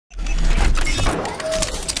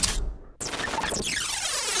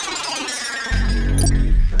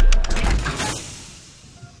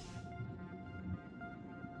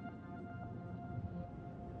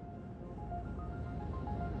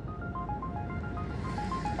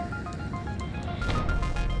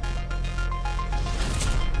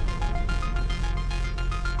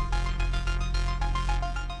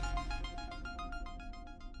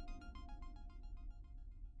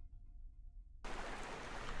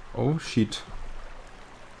Oh, shit.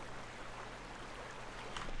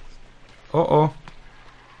 Oh, oh.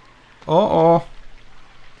 Oh, oh.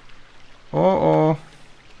 Oh, oh.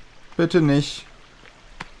 Bitte nicht.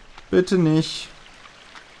 Bitte nicht.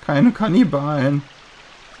 Keine Kannibalen.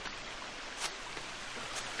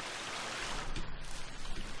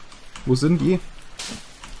 Wo sind die?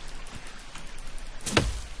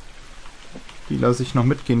 Die lasse ich noch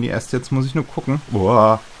mitgehen, die erste. Jetzt muss ich nur gucken.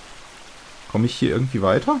 Boah. Komme ich hier irgendwie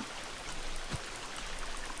weiter?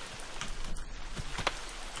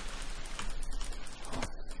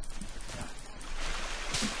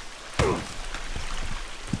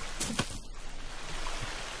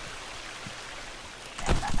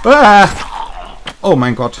 Ah! Oh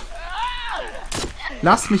mein Gott.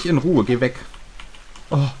 Lass mich in Ruhe, geh weg.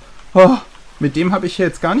 Oh, oh, mit dem habe ich ja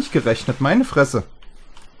jetzt gar nicht gerechnet. Meine Fresse.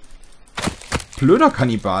 Blöder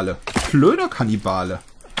Kannibale. Blöder Kannibale.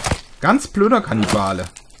 Ganz blöder Kannibale.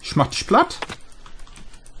 Ich mach dich platt.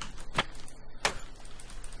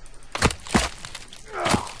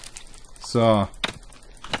 So.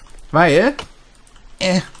 Weil...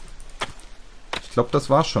 Ich glaube, das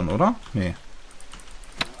war's schon, oder? Nee.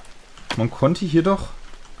 Man konnte hier doch...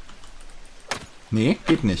 Nee,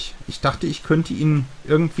 geht nicht. Ich dachte, ich könnte ihn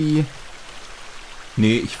irgendwie...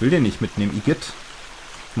 Nee, ich will den nicht mitnehmen. Igitt.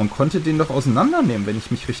 Man konnte den doch auseinandernehmen, wenn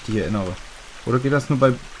ich mich richtig erinnere. Oder geht das nur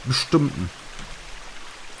bei bestimmten?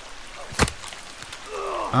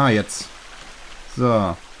 Ah, jetzt.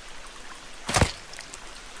 So.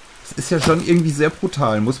 Das ist ja schon irgendwie sehr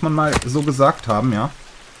brutal, muss man mal so gesagt haben, ja.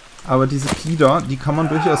 Aber diese Glieder, die kann man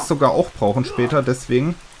durchaus sogar auch brauchen später,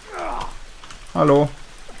 deswegen... Hallo.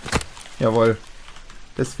 Jawohl.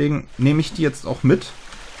 Deswegen nehme ich die jetzt auch mit.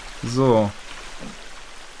 So.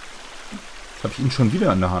 Jetzt habe ich ihn schon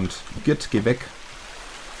wieder in der Hand. Geh weg.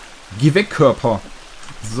 Geh weg, Körper.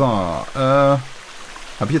 So, habe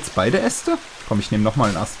ich jetzt beide Äste? Komm, ich nehme nochmal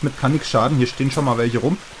einen Ast mit. Kann nichts schaden. Hier stehen schon mal welche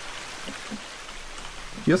rum.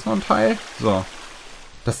 Hier ist noch ein Teil. So.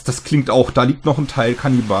 Das klingt auch. Da liegt noch ein Teil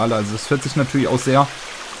Kannibale. Also das hört sich natürlich auch sehr,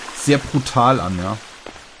 sehr brutal an, ja.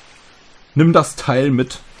 Nimm das Teil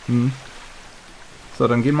mit. Hm. So,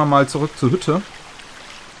 dann gehen wir mal zurück zur Hütte.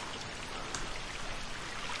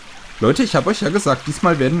 Leute, ich habe euch ja gesagt,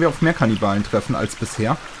 diesmal werden wir auf mehr Kannibalen treffen als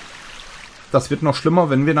bisher. Das wird noch schlimmer,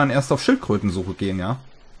 wenn wir dann erst auf Schildkrötensuche gehen, ja.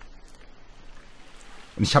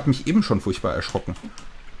 Und ich habe mich eben schon furchtbar erschrocken.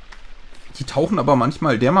 Die tauchen aber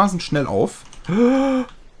manchmal dermaßen schnell auf.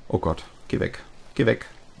 Oh Gott, geh weg. Geh weg.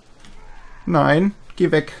 Nein,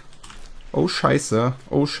 geh weg. Oh Scheiße,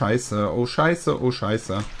 oh Scheiße, oh Scheiße, oh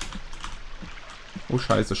Scheiße. Oh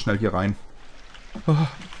Scheiße, schnell hier rein. Oh.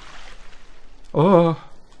 Oh.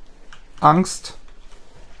 Angst.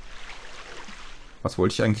 Was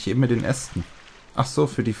wollte ich eigentlich eben mit den Ästen? Ach so,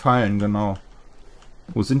 für die Fallen, genau.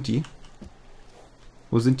 Wo sind die?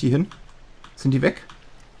 Wo sind die hin? Sind die weg?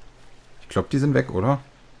 Ich glaube, die sind weg, oder?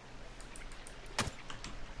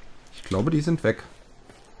 Ich glaube, die sind weg.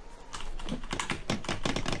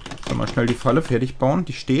 So, mal schnell die Falle fertig bauen.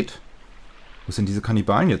 Die steht. Wo sind diese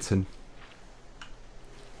Kannibalen jetzt hin?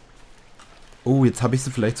 Oh, jetzt habe ich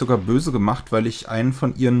sie vielleicht sogar böse gemacht, weil ich einen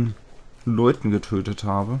von ihren Leuten getötet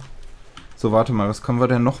habe. So, warte mal, was können wir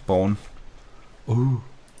denn noch bauen? Oh.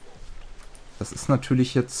 Das ist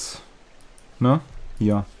natürlich jetzt... Ne?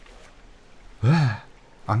 Hier.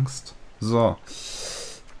 Angst. So.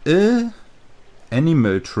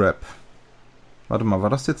 Animal Trap. Warte mal, war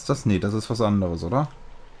das jetzt das? Nee, das ist was anderes, oder?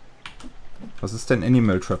 Was ist denn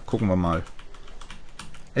Animal Trap? Gucken wir mal.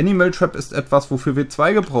 Animal Trap ist etwas, wofür wir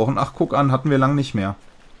Zweige brauchen. Ach, guck an, hatten wir lang nicht mehr.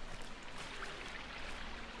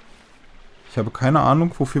 Ich habe keine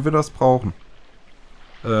Ahnung, wofür wir das brauchen.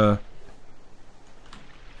 Nun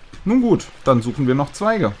gut, dann suchen wir noch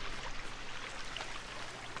Zweige.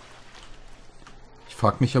 Ich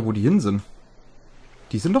frage mich ja, wo die hin sind.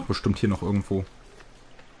 Die sind doch bestimmt hier noch irgendwo.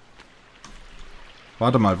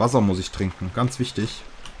 Warte mal, Wasser muss ich trinken. Ganz wichtig.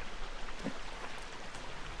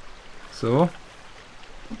 So.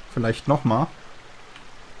 Vielleicht nochmal.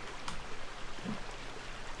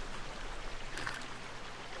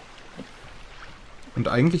 Und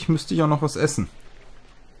eigentlich müsste ich auch noch was essen.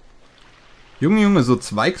 Junge, so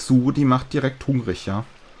Zweigsuche, die macht direkt hungrig, ja.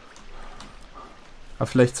 Aber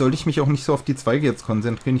vielleicht sollte ich mich auch nicht so auf die Zweige jetzt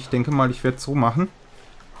konzentrieren. Ich denke mal, ich werde es so machen,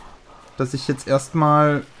 dass ich jetzt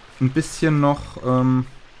erstmal ein bisschen noch...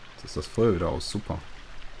 jetzt ist das Feuer wieder aus, super.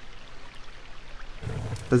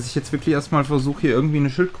 Dass ich jetzt wirklich erstmal versuche, hier irgendwie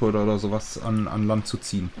eine Schildkröte oder sowas an Land zu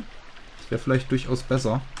ziehen. Das wäre vielleicht durchaus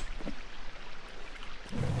besser.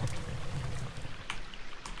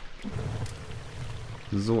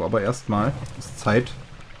 So, aber erstmal ist Zeit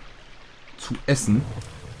zu essen.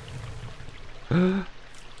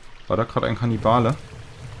 War da gerade ein Kannibale?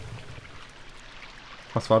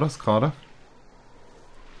 Was war das gerade?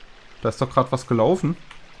 Da ist doch gerade was gelaufen.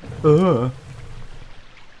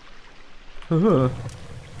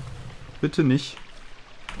 Bitte nicht.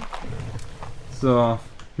 So,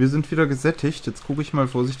 wir sind wieder gesättigt. Jetzt gucke ich mal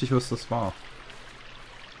vorsichtig, was das war.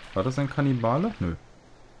 War das ein Kannibale? Nö.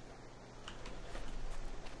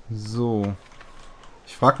 So.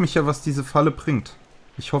 Ich frage mich ja, was diese Falle bringt.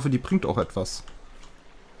 Ich hoffe, die bringt auch etwas.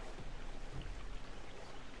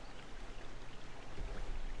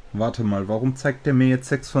 Warte mal, warum zeigt der mir jetzt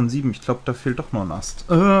 6 von 7? Ich glaube, da fehlt doch noch ein Ast.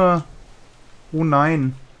 Oh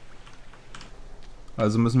nein.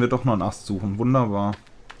 Also müssen wir doch noch einen Ast suchen. Wunderbar.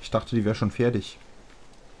 Ich dachte, die wäre schon fertig.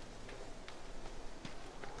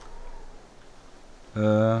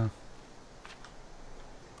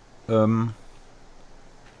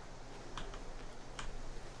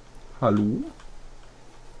 Hallo?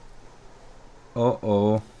 Oh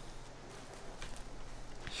oh.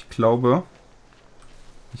 Ich glaube,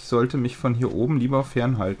 ich sollte mich von hier oben lieber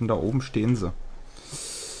fernhalten. Da oben stehen sie.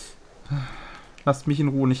 Lasst mich in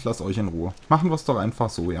Ruhe, ich lasse euch in Ruhe. Machen wir es doch einfach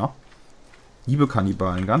so, ja? Liebe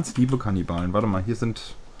Kannibalen, ganz liebe Kannibalen. Warte mal, hier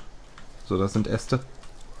sind... So, das sind Äste.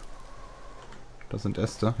 Das sind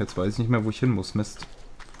Äste. Jetzt weiß ich nicht mehr, wo ich hin muss. Mist.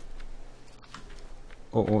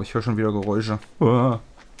 Oh, oh, ich höre schon wieder Geräusche.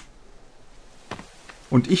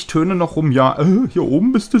 Und ich töne noch rum. Ja, hier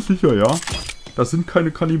oben bist du sicher, ja? Da sind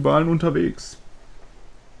keine Kannibalen unterwegs.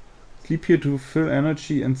 Sleep here to fill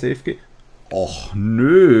energy and save game. Och,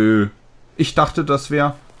 nö. Ich dachte, das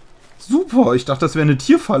wäre... Super, ich dachte, das wäre eine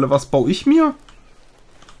Tierfalle. Was baue ich mir?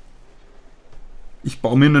 Ich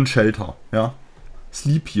baue mir einen Shelter, ja.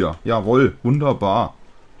 Sleep hier. Jawohl, wunderbar.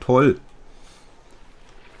 Toll.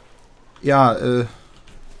 Ja,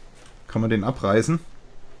 kann man den abreißen?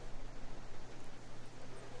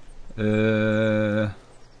 Den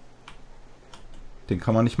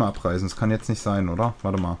kann man nicht mal abreißen. Das kann jetzt nicht sein, oder?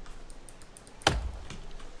 Warte mal.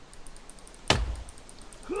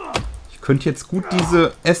 Ich könnte jetzt gut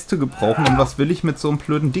diese Äste gebrauchen. Und was will ich mit so einem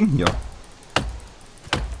blöden Ding hier?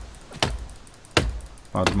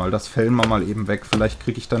 Warte mal, das fällen wir mal eben weg. Vielleicht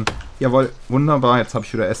kriege ich dann... Jawohl, wunderbar. Jetzt habe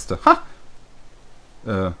ich wieder Äste. Ha!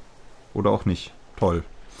 Oder auch nicht. Toll.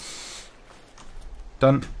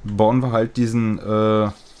 Dann bauen wir halt diesen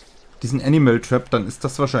Animal Trap. Dann ist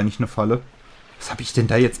das wahrscheinlich eine Falle. Was habe ich denn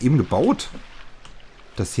da jetzt eben gebaut?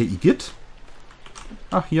 Das hier Igitt?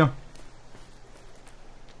 Ach, hier.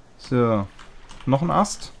 So. Noch ein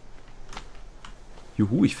Ast.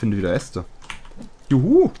 Juhu, ich finde wieder Äste.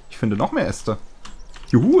 Juhu, ich finde noch mehr Äste.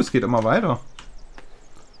 Juhu, es geht immer weiter.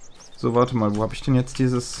 So, warte mal, wo habe ich denn jetzt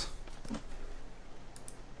dieses...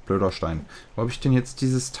 Blöder Stein. Wo habe ich denn jetzt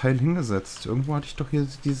dieses Teil hingesetzt? Irgendwo hatte ich doch hier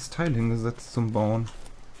dieses Teil hingesetzt zum Bauen.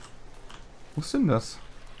 Wo ist denn das?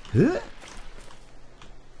 Hä?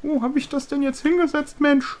 Wo habe ich das denn jetzt hingesetzt,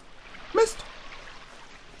 Mensch? Mist!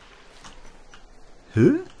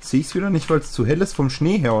 Hä? Sehe ich es wieder nicht, weil es zu hell ist vom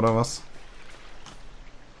Schnee her, oder was?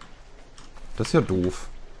 Das ist ja doof.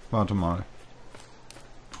 Warte mal.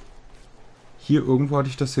 Hier irgendwo hatte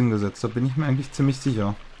ich das hingesetzt. Da bin ich mir eigentlich ziemlich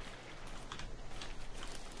sicher.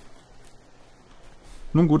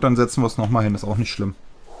 Nun gut, dann setzen wir es nochmal hin. Ist auch nicht schlimm.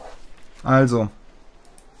 Also.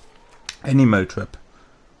 Animal Trap.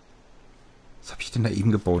 Was habe ich denn da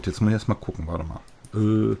eben gebaut? Jetzt muss ich erstmal gucken. Warte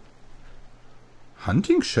mal.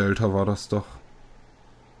 Hunting Shelter war das doch.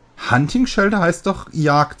 Hunting Shelter heißt doch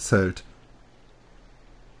Jagdzelt.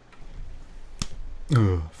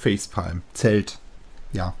 Facepalm. Zelt.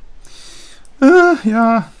 Ja.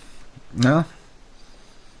 Ja. Ja.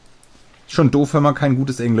 Schon doof, wenn man kein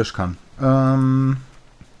gutes Englisch kann.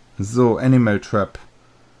 So, Animal Trap.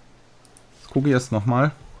 Jetzt gucke ich erst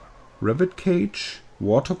nochmal. Rabbit Cage.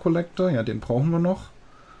 Water Collector. Ja, den brauchen wir noch.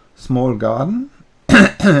 Small Garden.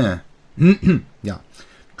 Ja.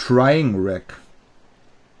 Trying Rack.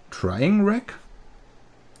 Trying Rack?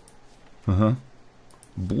 Aha.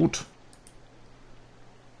 Boot.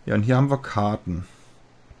 Ja, und hier haben wir Karten.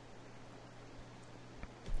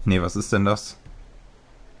 Nee, was ist denn das?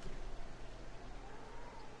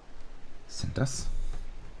 Was ist denn das?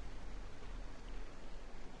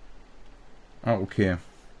 Ah, okay.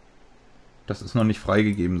 Das ist noch nicht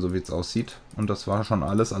freigegeben, so wie es aussieht. Und das war schon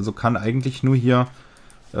alles. Also kann eigentlich nur hier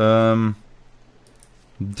der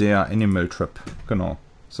Animal Trap. Genau.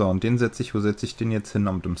 So, und den setze ich, wo setze ich den jetzt hin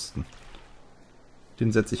am dümmsten?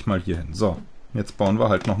 Den setze ich mal hier hin. So, jetzt bauen wir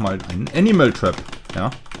halt nochmal einen Animal Trap.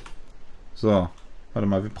 Ja. So, warte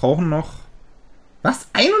mal, wir brauchen noch... Was?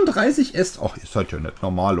 31 Äste? Ach, ihr seid ja nicht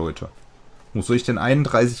normal, Leute. Wo soll ich denn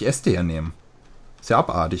 31 Äste hernehmen? Ist ja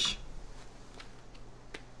abartig.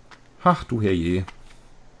 Ach du Herrje.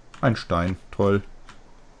 Ein Stein. Toll.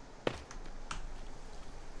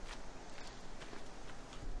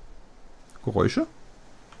 Geräusche?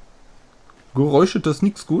 Geräusche, das ist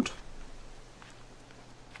nix gut.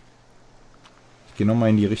 Ich gehe nochmal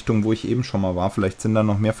in die Richtung, wo ich eben schon mal war. Vielleicht sind da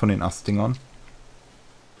noch mehr von den Astdingern.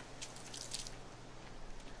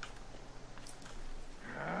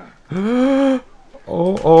 Oh,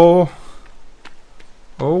 oh.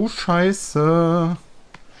 Oh, scheiße.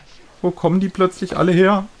 Wo kommen die plötzlich alle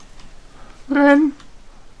her? Renn!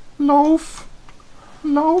 Lauf!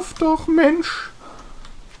 Lauf doch, Mensch!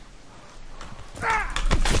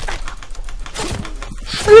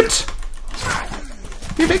 Shit!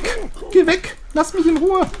 Geh weg! Geh weg! Lass mich in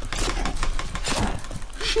Ruhe!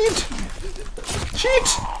 Shit!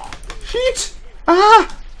 Shit! Shit! Ah!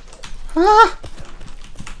 Ah!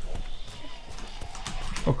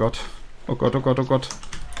 Oh Gott. Oh Gott, oh Gott, oh Gott.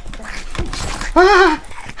 Ah!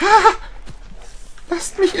 Ah!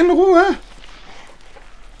 Lasst mich in Ruhe!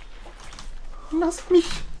 Lasst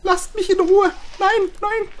mich in Ruhe! Nein,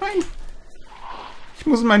 nein, nein! Ich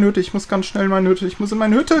muss in meine Hütte, ich muss ganz schnell in meine Hütte. Ich muss in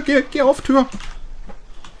meine Hütte, geh auf Tür!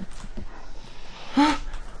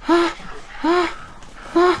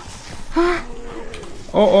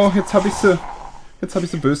 Oh, oh, jetzt habe ich sie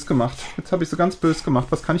böse gemacht. Jetzt habe ich sie ganz böse gemacht.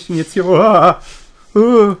 Was kann ich denn jetzt hier...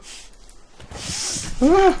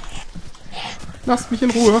 Lasst mich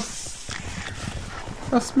in Ruhe.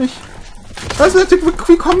 Lasst mich... Also,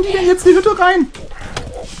 wie kommen die denn jetzt in die Hütte rein?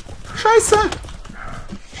 Scheiße!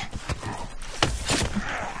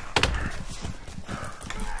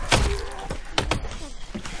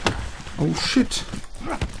 Oh, shit.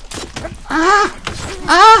 Ah!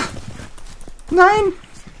 Ah! Nein!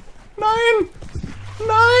 Nein!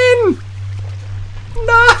 Nein!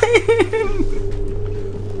 Nein!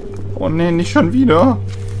 Oh nee, nicht schon wieder.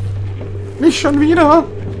 Nicht schon wieder.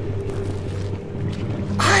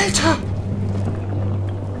 Alter!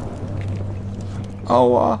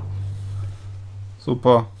 Aua.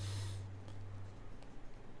 Super.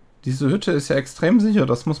 Diese Hütte ist ja extrem sicher,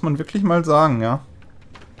 das muss man wirklich mal sagen, ja.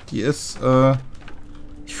 Die ist,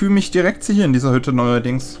 ich fühle mich direkt sicher in dieser Hütte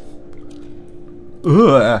neuerdings.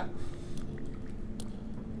 Oh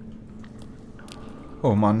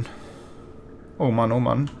Mann. Oh Mann, oh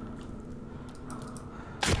Mann.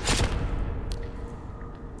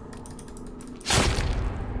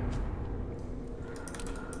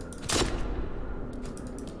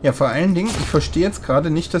 Ja, vor allen Dingen, ich verstehe jetzt gerade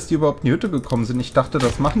nicht, dass die überhaupt in die Hütte gekommen sind. Ich dachte,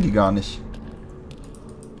 das machen die gar nicht.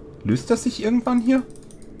 Löst das sich irgendwann hier?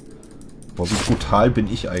 Boah, wie brutal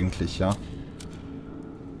bin ich eigentlich, ja.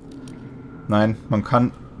 Nein, man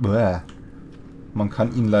kann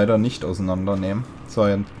ihn leider nicht auseinandernehmen. So,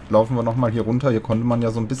 jetzt laufen wir nochmal hier runter. Hier konnte man ja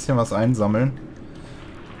so ein bisschen was einsammeln.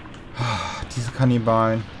 Diese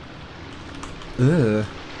Kannibalen.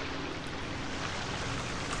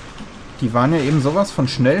 Die waren ja eben sowas von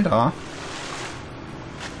schnell da.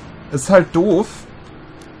 Ist halt doof.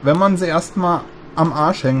 Wenn man sie erstmal am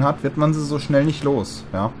Arsch hängen hat, wird man sie so schnell nicht los,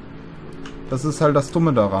 ja. Das ist halt das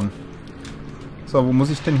Dumme daran. So, wo muss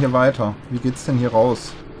ich denn hier weiter? Wie geht's denn hier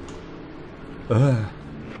raus?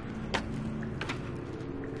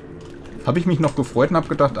 Habe ich mich noch gefreut und habe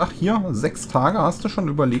gedacht, ach hier, 6 Tage hast du schon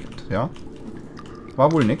überlegt, ja.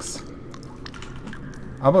 War wohl nix.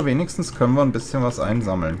 Aber wenigstens können wir ein bisschen was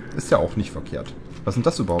einsammeln. Ist ja auch nicht verkehrt. Was ist denn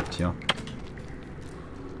das überhaupt hier?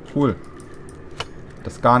 Cool.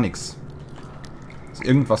 Das ist gar nichts. Das ist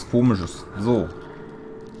irgendwas Komisches. So.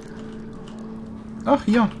 Ach,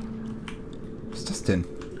 hier. Was ist das denn?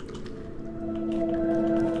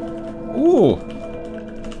 Oh.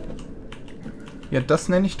 Ja, das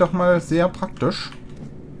nenne ich doch mal sehr praktisch.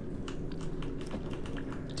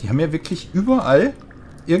 Die haben ja wirklich überall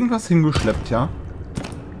irgendwas hingeschleppt, ja.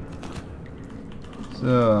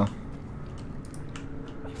 So.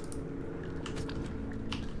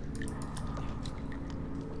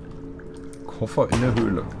 Koffer in der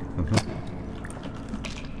Höhle.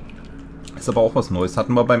 Ist aber auch was Neues.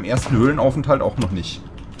 Hatten wir beim ersten Höhlenaufenthalt auch noch nicht.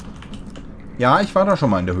 Ja, ich war da schon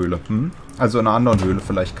mal in der Höhle. Also in einer anderen Höhle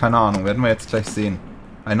vielleicht. Keine Ahnung. Werden wir jetzt gleich sehen.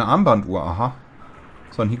 Eine Armbanduhr. Aha.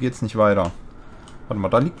 So, und hier geht's nicht weiter. Warte mal,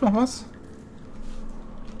 da liegt noch was.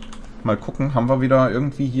 Mal gucken. Haben wir wieder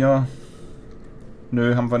irgendwie hier...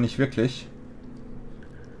 Nö, haben wir nicht wirklich.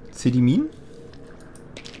 Sedimin?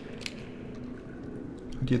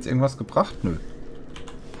 Hat die jetzt irgendwas gebracht? Nö.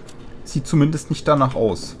 Sieht zumindest nicht danach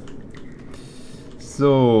aus.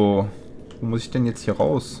 So. Wo muss ich denn jetzt hier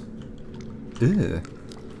raus?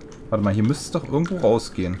 Warte mal, hier müsste es doch irgendwo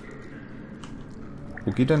rausgehen.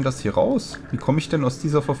 Wo geht denn das hier raus? Wie komme ich denn aus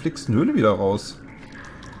dieser verflixten Höhle wieder raus?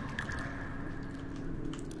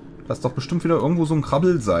 Da ist doch bestimmt wieder irgendwo so ein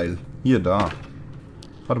Krabbelseil. Hier, da.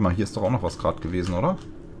 Warte mal, hier ist doch auch noch was gerade gewesen, oder?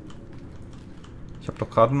 Ich habe doch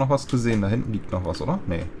gerade noch was gesehen. Da hinten liegt noch was, oder?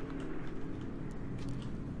 Nee.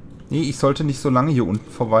 Nee, ich sollte nicht so lange hier unten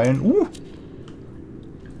verweilen.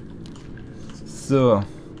 So.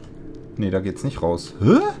 Nee, da geht's nicht raus.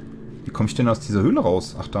 Hä? Wie komme ich denn aus dieser Höhle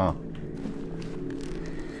raus? Ach, da.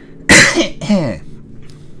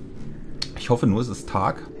 Ich hoffe nur, es ist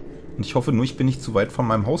Tag. Und ich hoffe nur, ich bin nicht zu weit von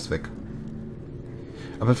meinem Haus weg.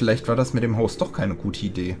 Aber vielleicht war das mit dem Haus doch keine gute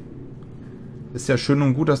Idee. Ist ja schön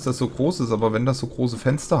und gut, dass das so groß ist, aber wenn das so große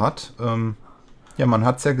Fenster hat, ja, man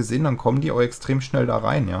hat es ja gesehen, dann kommen die auch extrem schnell da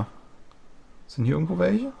rein, ja. Sind hier irgendwo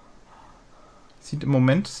welche? Sieht im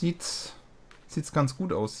Moment, sieht's ganz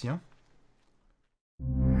gut aus hier.